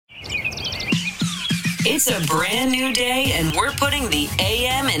It's a brand new day, and we're putting the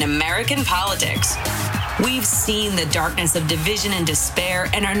AM in American politics. We've seen the darkness of division and despair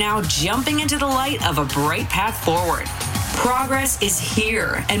and are now jumping into the light of a bright path forward. Progress is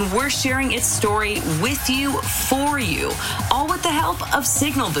here, and we're sharing its story with you, for you, all with the help of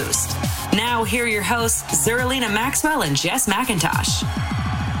Signal Boost. Now, here are your hosts, Zerlina Maxwell and Jess McIntosh.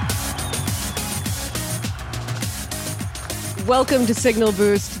 Welcome to Signal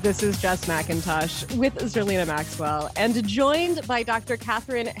Boost. This is Jess McIntosh with Zerlina Maxwell and joined by Dr.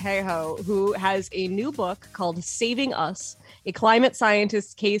 Katharine Hayhoe, who has a new book called Saving Us, a climate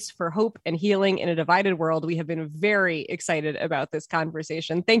scientist's case for hope and healing in a divided world. We have been very excited about this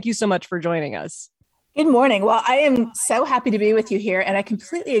conversation. Thank you so much for joining us. Good morning. Well, I am so happy to be with you here. And I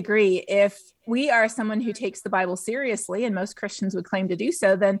completely agree. If we are someone who takes the Bible seriously, and most Christians would claim to do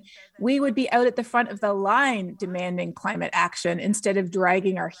so, then we would be out at the front of the line demanding climate action instead of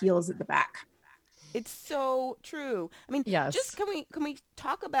dragging our heels at the back. It's so true. I mean, yes. Just can we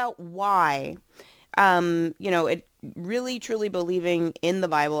talk about why, it really truly believing in the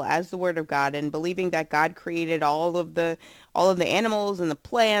Bible as the Word of God and believing that God created all of the animals and the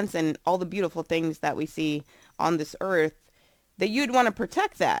plants and all the beautiful things that we see on this earth, that you'd want to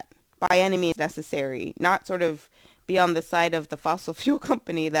protect that by any means necessary, not sort of be on the side of the fossil fuel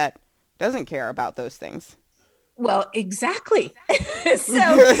company that doesn't care about those things. Well, exactly.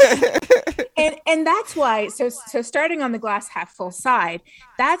 And that's why, so starting on the glass half full side,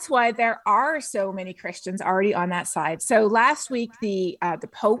 that's why there are so many Christians already on that side. So last week, the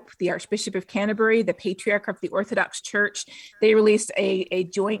Pope, the Archbishop of Canterbury, the Patriarch of the Orthodox Church, they released a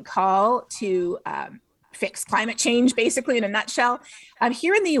joint call to fix climate change, basically, in a nutshell.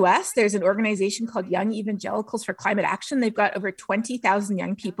 Here in the US, there's an organization called Young Evangelicals for Climate Action. They've got over 20,000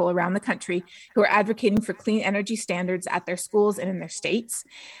 young people around the country who are advocating for clean energy standards at their schools and in their states.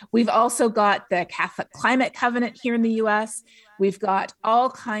 We've also got the Catholic Climate Covenant here in the US. We've got all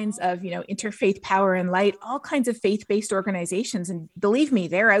kinds of, Interfaith Power and Light, all kinds of faith-based organizations. And believe me,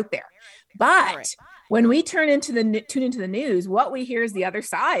 they're out there. But when we tune into the news, what we hear is the other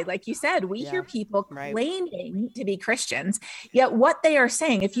side. Like you said, we hear people claiming to be Christians, yet what they are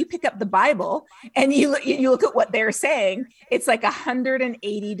saying, if you pick up the Bible and you look at what they're saying, it's like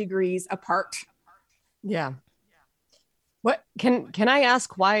 180 degrees apart. Yeah. What can I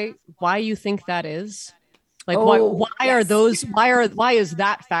ask why you think that is? Like, why is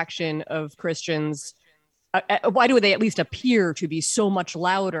that faction of Christians? Why do they at least appear to be so much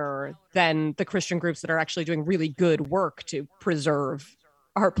louder than the Christian groups that are actually doing really good work to preserve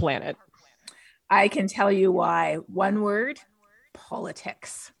our planet? I can tell you why. One word: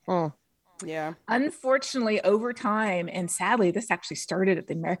 politics. Oh. Yeah. Unfortunately, over time, and sadly, this actually started at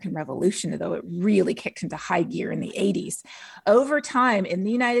the American Revolution, though it really kicked into high gear in the 80s. Over time in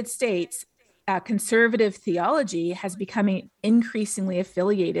the United States, conservative theology has become increasingly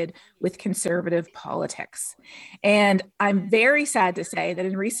affiliated with conservative politics. And I'm very sad to say that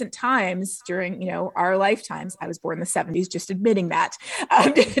in recent times, during our lifetimes, I was born in the 70s, just admitting that,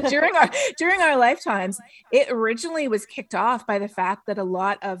 during our lifetimes, it originally was kicked off by the fact that a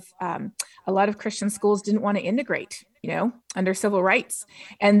lot of Christian schools didn't want to integrate under civil rights.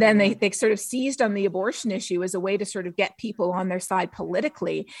 And then they sort of seized on the abortion issue as a way to sort of get people on their side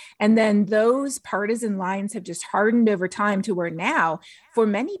politically. And then those partisan lines have just hardened over time to where now, for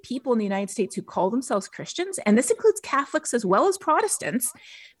many people in the United States who call themselves Christians, and this includes Catholics as well as Protestants,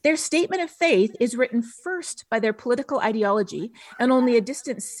 their statement of faith is written first by their political ideology and only a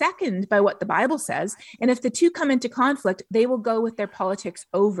distant second by what the Bible says. And if the two come into conflict, they will go with their politics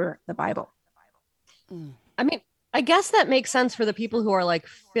over the Bible. I mean, I guess that makes sense for the people who are like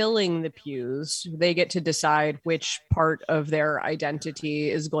filling the pews. They get to decide which part of their identity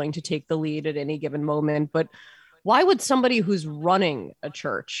is going to take the lead at any given moment. But why would somebody who's running a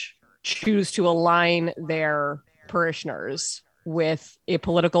church choose to align their parishioners with a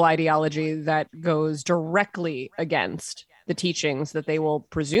political ideology that goes directly against the teachings that they will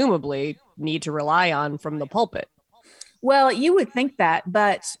presumably need to rely on from the pulpit? Well, you would think that,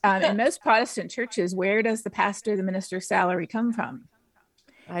 but in most Protestant churches, where does the pastor, the minister's salary come from?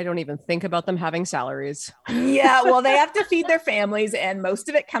 I don't even think about them having salaries. Yeah, well, they have to feed their families, and most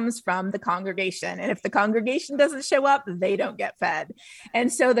of it comes from the congregation. And if the congregation doesn't show up, they don't get fed.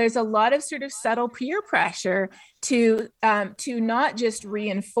 And so there's a lot of sort of subtle peer pressure to not just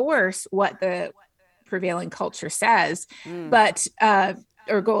reinforce what the prevailing culture says, but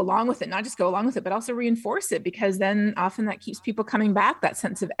or go along with it, not just go along with it, but also reinforce it, because then often that keeps people coming back, that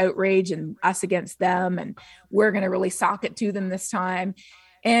sense of outrage and us against them. And we're going to really sock it to them this time.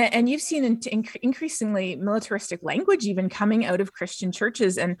 And you've seen increasingly militaristic language even coming out of Christian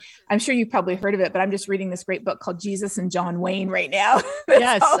churches. And I'm sure you've probably heard of it, but I'm just reading this great book called Jesus and John Wayne right now.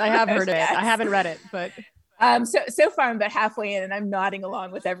 Yes, I have heard of it. I haven't read it, but so far I'm about halfway in and I'm nodding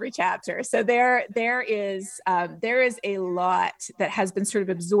along with every chapter. So there is a lot that has been sort of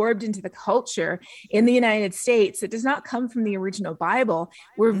absorbed into the culture in the United States that does not come from the original Bible.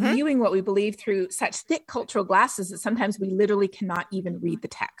 We're viewing what we believe through such thick cultural glasses that sometimes we literally cannot even read the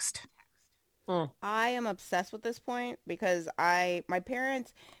text. I am obsessed with this point because my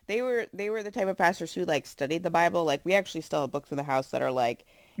parents, they were the type of pastors who like studied the Bible. Like we actually still have books in the house that are like,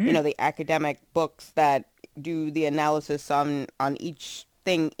 you know, the academic books that do the analysis on each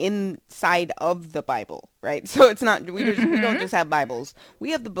thing inside of the Bible, right? So it's not, we don't just have Bibles.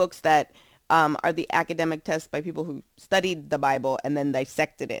 We have the books that are the academic tests by people who studied the Bible and then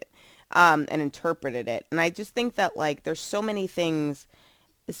dissected it and interpreted it. And I just think that like there's so many things,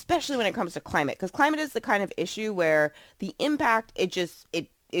 especially when it comes to climate, because climate is the kind of issue where the impact, it's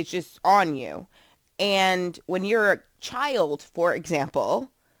just on you. And when you're a child, for example,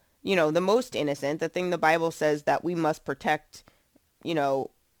 you know, the most innocent, the thing the Bible says that we must protect, you know,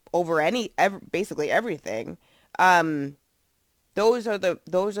 over basically everything. Those are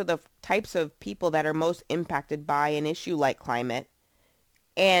the types of people that are most impacted by an issue like climate.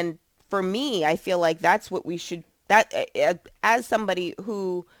 And for me, I feel like that's what we should, as somebody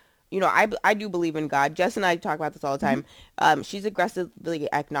who, you know, I do believe in God. Jess and I talk about this all the time. She's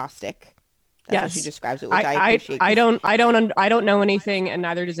aggressively agnostic. That's how she describes it, which I appreciate. I don't know anything, and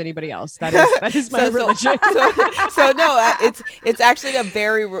neither does anybody else. That is my religion. So no, it's actually a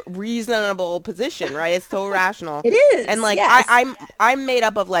very reasonable position, right? It's so rational. It is, and like yes. I'm made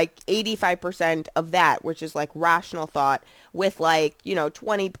up of like 85% of that, which is like rational thought, with like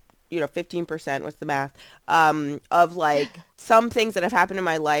 15%, what's the math, of like some things that have happened in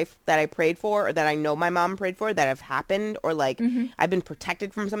my life that I prayed for, or that I know my mom prayed for, that have happened, or like I've been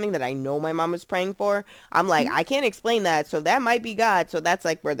protected from something that I know my mom was praying for. I'm like, I can't explain that, so that might be God. So that's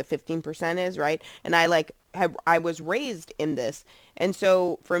like where the 15% is, right? And I was raised in this. And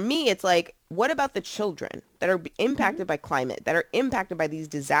so for me, it's like, what about the children that are impacted by climate, that are impacted by these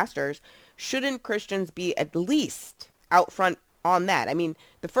disasters? Shouldn't Christians be at least out front on that? I mean,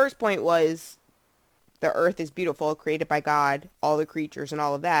 the first point was the earth is beautiful, created by God, all the creatures and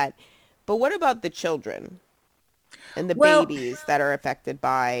all of that. But what about the children and the babies that are affected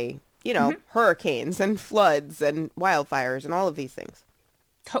by, hurricanes and floods and wildfires and all of these things?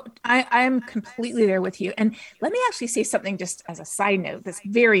 I am completely there with you. And let me actually say something just as a side note that's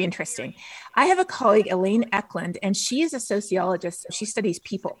very interesting. I have a colleague, Elaine Eklund, and she is a sociologist. She studies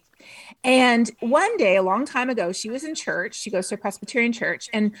people. And one day, a long time ago, she was in church. She goes to a Presbyterian church.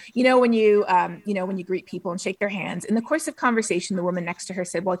 And, when you greet people and shake their hands, in the course of conversation, the woman next to her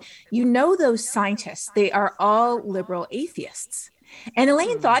said, well, those scientists, they are all liberal atheists. And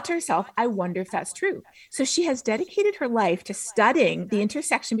Elaine thought to herself, I wonder if that's true. So she has dedicated her life to studying the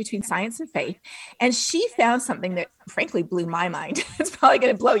intersection between science and faith. And she found something that frankly blew my mind. It's probably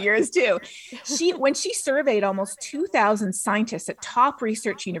going to blow yours too. When she surveyed almost 2,000 scientists at top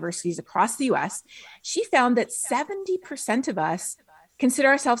research universities across the US, she found that 70% of us consider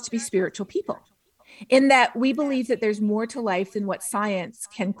ourselves to be spiritual people, in that we believe that there's more to life than what science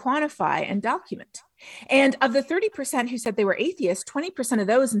can quantify and document. And of the 30% who said they were atheists, 20% of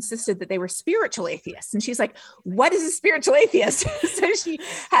those insisted that they were spiritual atheists. And she's like, what is a spiritual atheist? So she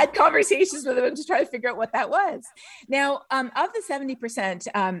had conversations with them to try to figure out what that was. Now, of the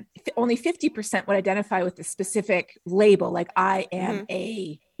 70%, only 50% would identify with the specific label, like I am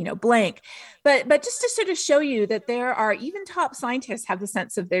a blank. But just to sort of show you that there are, even top scientists have the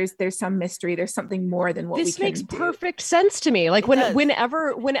sense of there's some mystery, there's something more than what we can do. This makes perfect sense to me. Like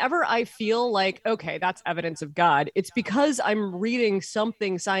whenever I feel like, okay, that's evidence of God, it's because I'm reading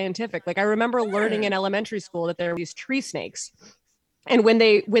something scientific. Like I remember learning in elementary school that there are these tree snakes. And when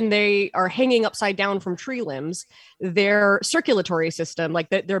they are hanging upside down from tree limbs, their circulatory system, like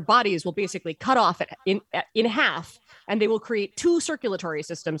their bodies will basically cut off in half. And they will create two circulatory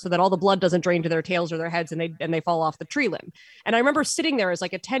systems so that all the blood doesn't drain to their tails or their heads and they fall off the tree limb. And I remember sitting there as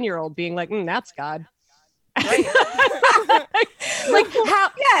like a 10-year-old being like, that's God. Right. like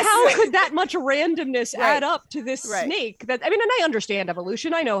how could that much randomness add up to this snake? And I understand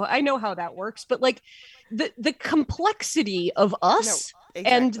evolution. I know how that works, but like the complexity of us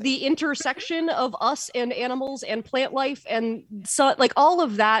and the intersection of us and animals and plant life and so like all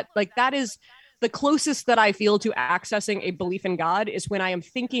of that, like that is the closest that I feel to accessing a belief in God is when I am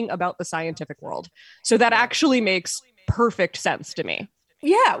thinking about the scientific world. So that actually makes perfect sense to me.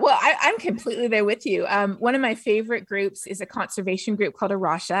 Yeah, well, I'm completely there with you. One of my favorite groups is a conservation group called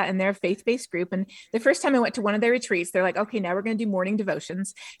Arasha, and they're a faith-based group. And the first time I went to one of their retreats, they're like, okay, now we're going to do morning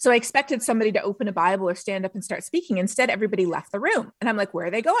devotions. So I expected somebody to open a Bible or stand up and start speaking. Instead, everybody left the room. And I'm like, where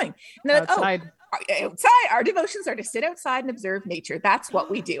are they going? And they're like, Outside. outside. Our devotions are to sit outside and observe nature. That's what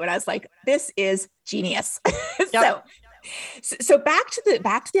we do. And I was like, this is genius. Yep. So back to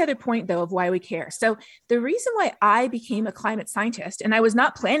the other point though of why we care. So the reason why I became a climate scientist, and I was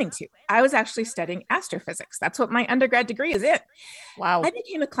not planning to, I was actually studying astrophysics. That's what my undergrad degree is in. Wow. I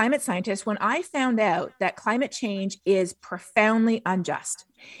became a climate scientist when I found out that climate change is profoundly unjust.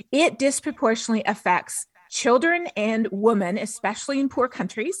 It disproportionately affects children and women, especially in poor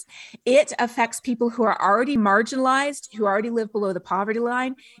countries. It affects people who are already marginalized, who already live below the poverty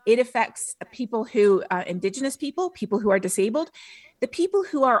line. It affects people who, Indigenous people who are disabled. The people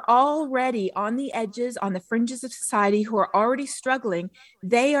who are already on the edges, on the fringes of society, who are already struggling,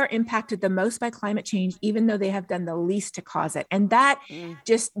 they are impacted the most by climate change, even though they have done the least to cause it. And that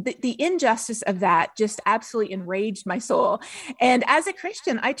just, the injustice of that just absolutely enraged my soul. And as a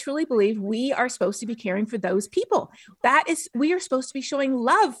Christian, I truly believe we are supposed to be caring for those people. We are supposed to be showing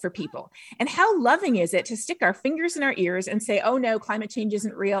love for people. And how loving is it to stick our fingers in our ears and say, oh no, climate change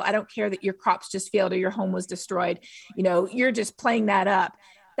isn't real. I don't care that your crops just failed or your home was destroyed. You're just playing that up.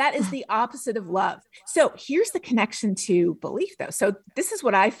 That is the opposite of love. So here's the connection to belief though. So this is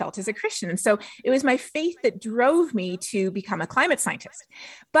what I felt as a Christian. And so it was my faith that drove me to become a climate scientist.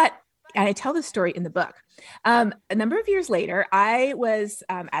 And I tell this story in the book. A number of years later, I was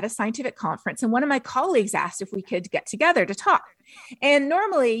at a scientific conference, and one of my colleagues asked if we could get together to talk. And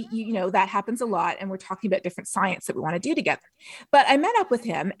normally, that happens a lot, and we're talking about different science that we want to do together. But I met up with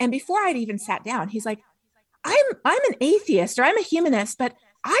him, and before I'd even sat down, he's like, I'm an atheist or I'm a humanist, but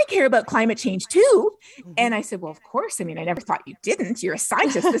I care about climate change too. And I said, well, of course. I mean, I never thought you didn't. You're a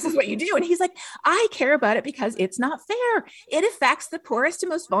scientist. This is what you do. And he's like, I care about it because it's not fair. It affects the poorest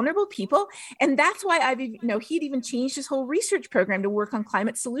and most vulnerable people. And that's why he'd even changed his whole research program to work on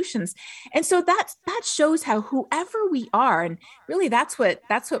climate solutions. And so that shows how whoever we are, and really that's what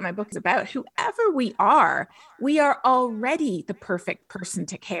my book is about. Whoever we are already the perfect person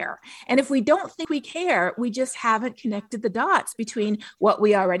to care. And if we don't think we care, we just haven't connected the dots between what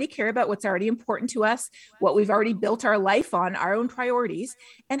we already care about, what's already important to us, what we've already built our life on, our own priorities,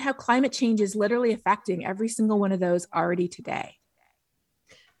 and how climate change is literally affecting every single one of those already today.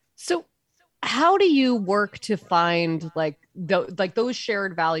 So how do you work to find those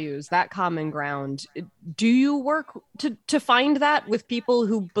shared values, that common ground? Do you work to find that with people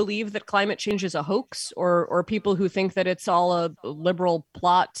who believe that climate change is a hoax, or people who think that it's all a liberal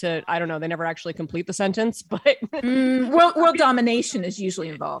plot to, I don't know, they never actually complete the sentence, but world domination is usually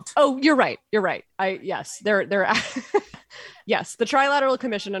involved. Oh, you're right. Yes, they're yes, the Trilateral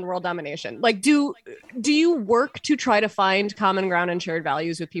Commission and world domination. Do you work to try to find common ground and shared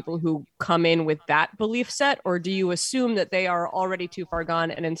values with people who come in with that belief set, or do you assume that they are already too far gone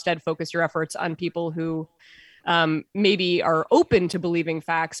and instead focus your efforts on people who maybe are open to believing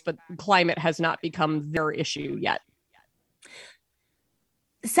facts, but climate has not become their issue yet?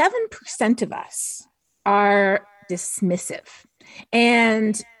 7% of us are dismissive.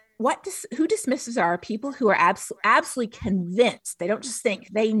 And who dismisses are people who are absolutely convinced. They don't just think,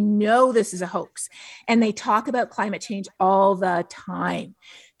 they know this is a hoax. And they talk about climate change all the time.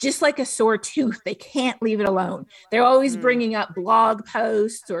 Just like a sore tooth, they can't leave it alone. They're always bringing up blog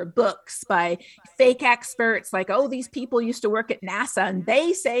posts or books by fake experts like, oh, these people used to work at NASA and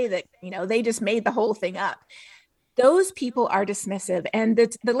they say that, they just made the whole thing up. Those people are dismissive. And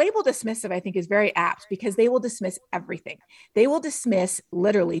the label dismissive, I think, is very apt because they will dismiss everything. They will dismiss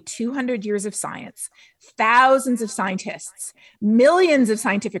literally 200 years of science, thousands of scientists, millions of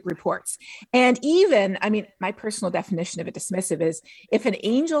scientific reports. And even, my personal definition of a dismissive is if an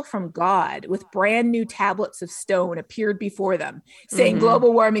angel from God with brand new tablets of stone appeared before them saying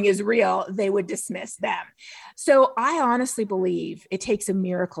global warming is real, they would dismiss them. So I honestly believe it takes a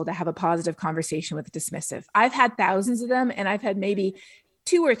miracle to have a positive conversation with a dismissive. I've had thousands of them, and I've had maybe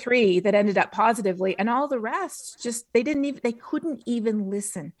 2 or 3 that ended up positively, and all the rest just they couldn't even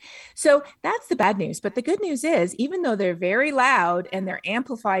listen. So that's the bad news. But the good news is, even though they're very loud and they're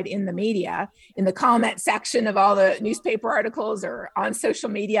amplified in the media, in the comment section of all the newspaper articles or on social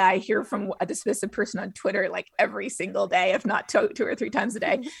media, I hear from a dismissive person on Twitter like every single day, if not 2 or 3 times a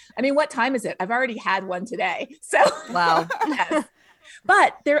day. What time is it? I've already had one today. So wow. Yes.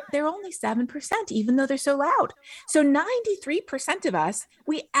 But they're only 7%, even though they're so loud. So 93% of us,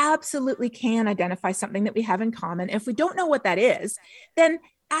 we absolutely can identify something that we have in common. If we don't know what that is, then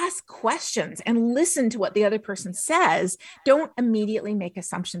ask questions and listen to what the other person says. Don't immediately make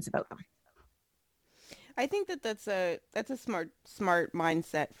assumptions about them. I think that that's a smart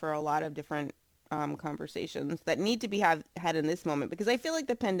mindset for a lot of different conversations that need to be had in this moment, because I feel like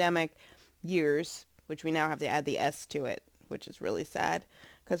the pandemic years, which we now have to add the S to it, which is really sad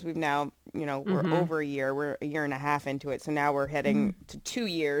because we've now, we're over a year, we're a year and a half into it. So now we're heading to 2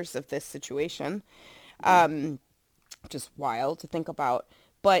 years of this situation. Just wild to think about.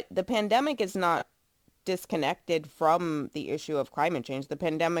 But the pandemic is not disconnected from the issue of climate change. The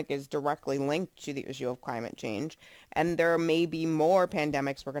pandemic is directly linked to the issue of climate change. And there may be more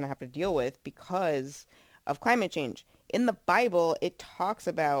pandemics we're going to have to deal with because of climate change. In the Bible, it talks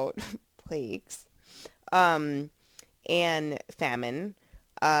about plagues and famine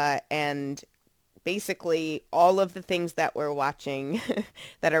and basically all of the things that we're watching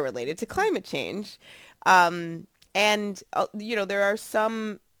that are related to climate change. And there are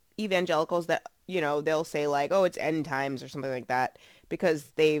some evangelicals that, they'll say like, oh, it's end times or something like that because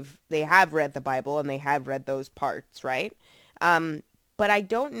they have read the Bible and they have read those parts, right? But I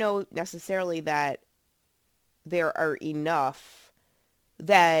don't know necessarily that there are enough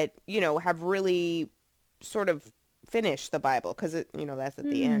that, have really sort of finished the Bible, because that's at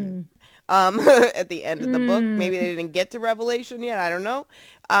the end. At the end of the book. Maybe they didn't get to Revelation yet. I don't know.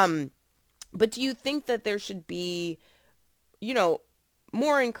 But do you think that there should be,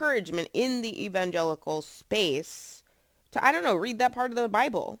 more encouragement in the evangelical space to, I don't know, read that part of the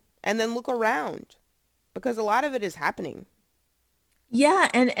Bible and then look around, because a lot of it is happening. Yeah.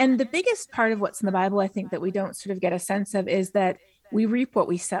 And the biggest part of what's in the Bible, I think, that we don't sort of get a sense of is that we reap what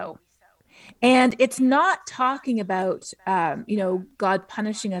we sow. And it's not talking about, God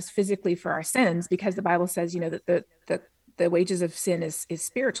punishing us physically for our sins, because the Bible says, that the wages of sin is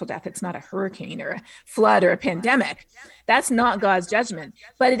spiritual death. It's not a hurricane or a flood or a pandemic. That's not God's judgment,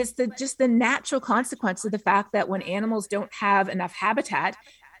 but it is just the natural consequence of the fact that when animals don't have enough habitat,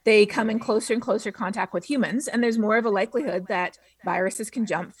 they come in closer and closer contact with humans. And there's more of a likelihood that viruses can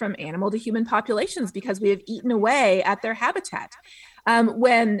jump from animal to human populations because we have eaten away at their habitat.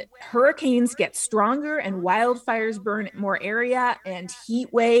 When hurricanes get stronger and wildfires burn more area and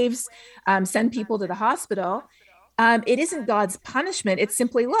heat waves send people to the hospital, it isn't God's punishment. It's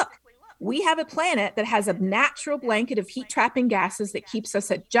simply, look, we have a planet that has a natural blanket of heat trapping gases that keeps us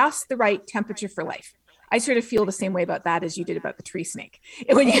at just the right temperature for life. I sort of feel the same way about that as you did about the tree snake.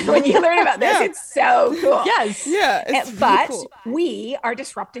 When you learn about this, it's so cool. Yes. Yeah. But cool. We are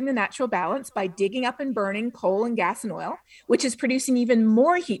disrupting the natural balance by digging up and burning coal and gas and oil, which is producing even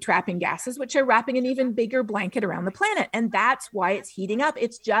more heat trapping gases, which are wrapping an even bigger blanket around the planet. And that's why it's heating up.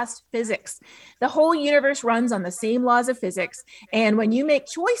 It's just physics. The whole universe runs on the same laws of physics. And when you make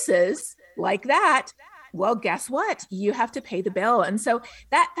choices like that, well, guess what? You have to pay the bill. And so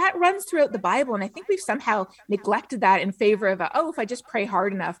that runs throughout the Bible. And I think we've somehow neglected that in favor of, if I just pray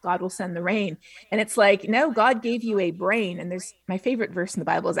hard enough, God will send the rain. And it's like, no, God gave you a brain. And there's my favorite verse in the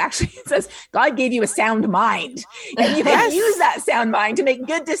Bible is actually, it says, God gave you a sound mind. And you can use that sound mind to make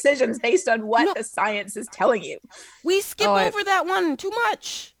good decisions based on what the science is telling you. We skip over that one too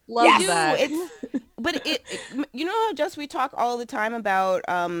much. Love that. But how just we talk all the time about,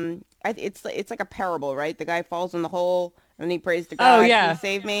 it's like a parable, right? The guy falls in the hole and he prays to God, "Please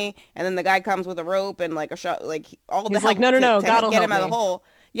save me." And then the guy comes with a rope and like a shot, like all the He's like, no, God will get help him out of the hole.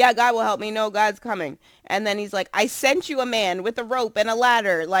 Yeah, God will help me. No, God's coming. And then he's like, I sent you a man with a rope and a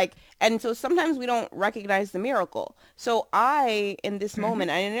ladder. And so sometimes we don't recognize the miracle. So in this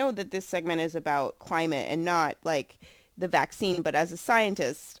moment, I know that this segment is about climate and not like the vaccine, but as a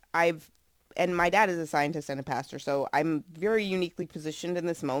scientist, and my dad is a scientist and a pastor, so I'm very uniquely positioned in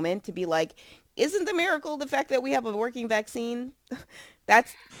this moment to be like, isn't the miracle the fact that we have a working vaccine?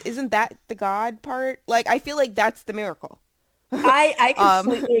 Isn't that the God part? Like, I feel like that's the miracle. I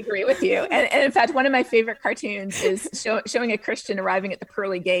completely agree with you. And in fact, one of my favorite cartoons is showing a Christian arriving at the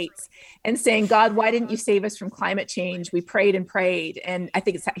pearly gates and saying, God, why didn't you save us from climate change? We prayed and prayed. And I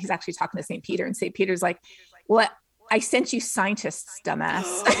think he's actually talking to St. Peter, and St. Peter's like, well, I sent you scientists, dumbass.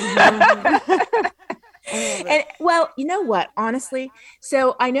 And well, you know what, honestly,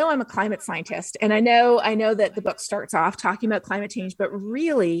 so I know I'm a climate scientist, and I know that the book starts off talking about climate change, but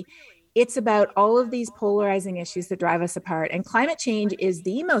really it's about all of these polarizing issues that drive us apart. And climate change is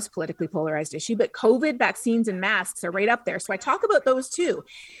the most politically polarized issue, but COVID, vaccines, and masks are right up there. So I talk about those too.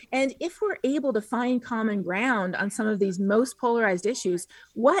 And if we're able to find common ground on some of these most polarized issues,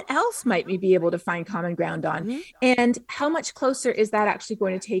 what else might we be able to find common ground on? Mm-hmm. And how much closer is that actually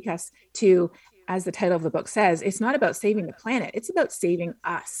going to take us to, as the title of the book says, it's not about saving the planet, it's about saving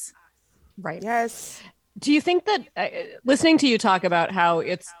us. Right. Yes. Do you think that listening to you talk about how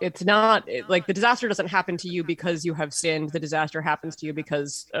it's not like the disaster doesn't happen to you because you have sinned, the disaster happens to you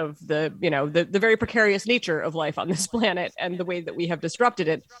because of the, you know, the very precarious nature of life on this planet and the way that we have disrupted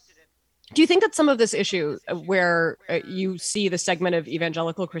it. Do you think that some of this issue where you see the segment of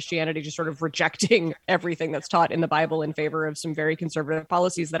evangelical Christianity just sort of rejecting everything that's taught in the Bible in favor of some very conservative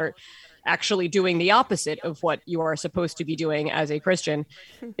policies that are actually doing the opposite of what you are supposed to be doing as a Christian,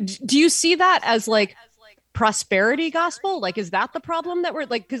 do you see that as like prosperity gospel? Like, is that the problem that we're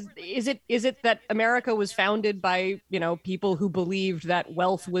like, because is it that America was founded by, you know, people who believed that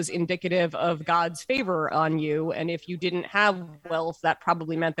wealth was indicative of God's favor on you, and if you didn't have wealth, that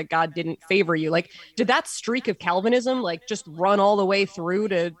probably meant that God didn't favor you? Like, did that streak of Calvinism like just run all the way through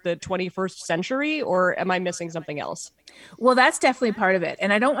to the 21st century, or am I missing something else? Well, that's definitely part of it.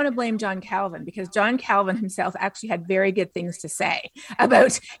 And I don't want to blame John Calvin, because John Calvin himself actually had very good things to say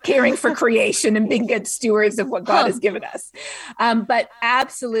about caring for creation and being good stewards of what God has given us. But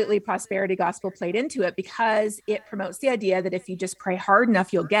absolutely, prosperity gospel played into it, because it promotes the idea that if you just pray hard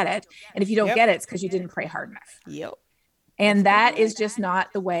enough, you'll get it. And if you don't get it, it's because you didn't pray hard enough. Yep. And that is just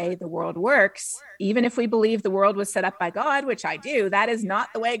not the way the world works. Even if we believe the world was set up by God, which I do, that is not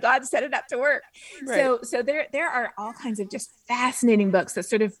the way God set it up to work. Right. So there are all kinds of just fascinating books that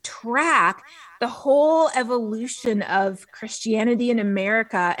sort of track the whole evolution of Christianity in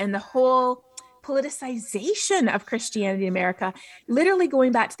America and the whole politicization of Christianity in America, literally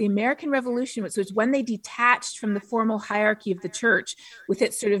going back to the American Revolution, which was when they detached from the formal hierarchy of the church with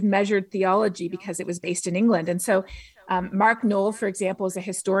its sort of measured theology, because it was based in England. And so Mark Noll, for example, is a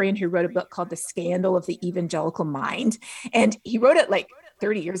historian who wrote a book called The Scandal of the Evangelical Mind. And he wrote it like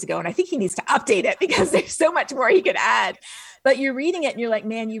 30 years ago. And I think he needs to update it because there's so much more he could add. But you're reading it and you're like,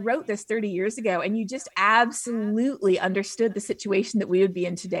 man, you wrote this 30 years ago and you just absolutely understood the situation that we would be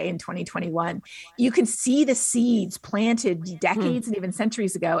in today in 2021. You can see the seeds planted decades and even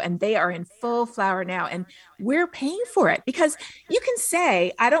centuries ago, and they are in full flower now. And we're paying for it, because you can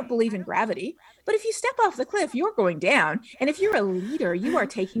say, I don't believe in gravity. But if you step off the cliff, you're going down. And if you're a leader, you are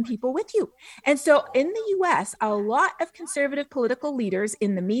taking people with you. And so in the US, a lot of conservative political leaders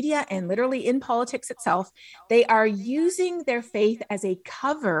in the media and literally in politics itself, they are using their faith as a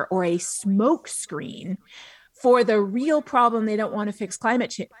cover or a smoke screen for the real problem they don't want to fix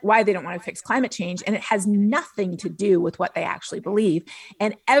why they don't want to fix climate change. And it has nothing to do with what they actually believe,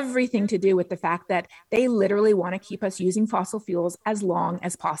 and everything to do with the fact that they literally want to keep us using fossil fuels as long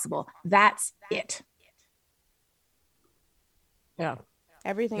as possible. That's it. Yeah.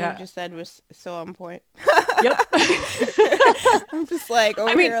 Everything you just said was so on point. Yep. I'm just like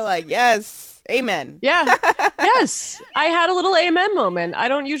here like, yes, amen. Yeah. Yes. I had a little amen moment. I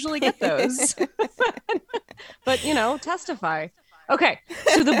don't usually get those. But, you know, testify. Okay.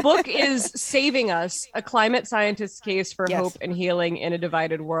 So the book is Saving Us, a climate scientist's case for hope and healing in a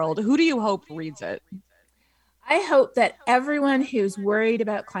divided world. Who do you hope reads it? I hope that everyone who's worried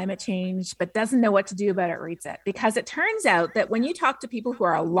about climate change but doesn't know what to do about it reads it, because it turns out that when you talk to people who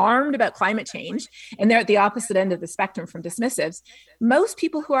are alarmed about climate change, and they're at the opposite end of the spectrum from dismissives, most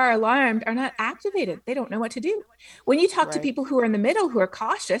people who are alarmed are not activated. They don't know what to do. When you talk to people who are in the middle, who are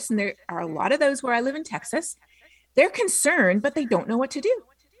cautious, and there are a lot of those where I live in Texas, they're concerned, but they don't know what to do.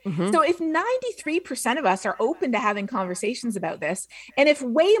 Mm-hmm. So if 93% of us are open to having conversations about this, and if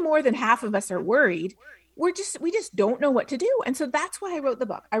way more than half of us are worried, we just don't know what to do. And so that's why I wrote the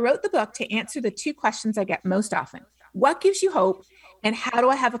book. I wrote the book to answer the two questions I get most often. What gives you hope? And how do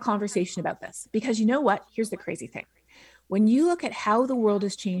I have a conversation about this? Because you know what? Here's the crazy thing. When you look at how the world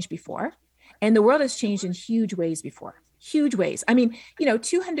has changed before, and the world has changed in huge ways before. Huge ways. I mean,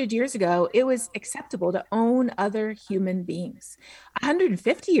 200 years ago, it was acceptable to own other human beings.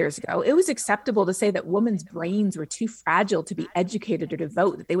 150 years ago, it was acceptable to say that women's brains were too fragile to be educated or to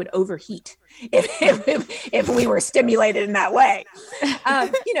vote, that they would overheat if we were stimulated in that way.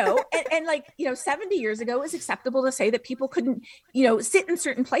 70 years ago, it was acceptable to say that people couldn't, sit in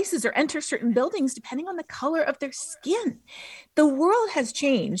certain places or enter certain buildings depending on the color of their skin. The world has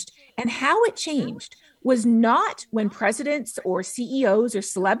changed, and how it changed was not when presidents or CEOs or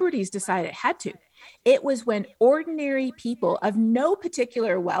celebrities decided it had to. It was when ordinary people of no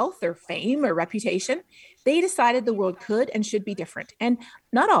particular wealth or fame or reputation, they decided the world could and should be different. And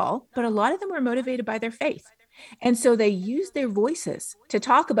not all, but a lot of them were motivated by their faith. And so they used their voices to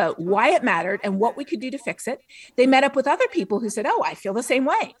talk about why it mattered and what we could do to fix it. They met up with other people who said, oh, I feel the same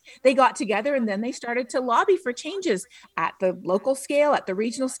way. They got together, and then they started to lobby for changes at the local scale, at the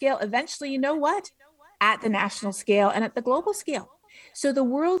regional scale. Eventually, you know what? At the national scale and at the global scale. So the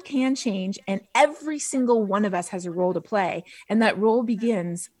world can change, and every single one of us has a role to play. And that role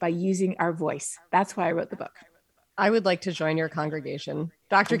begins by using our voice. That's why I wrote the book. I would like to join your congregation.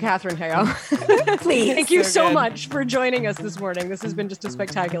 Dr. Catherine Heo. Please. Thank you so much for joining us this morning. This has been just a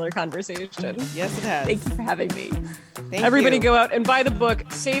spectacular conversation. Yes, it has. Thank you for having me. Everybody go out and buy the book,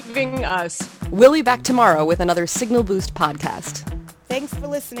 Saving Us. We'll be back tomorrow with another Signal Boost podcast. Thanks for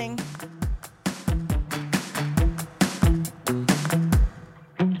listening.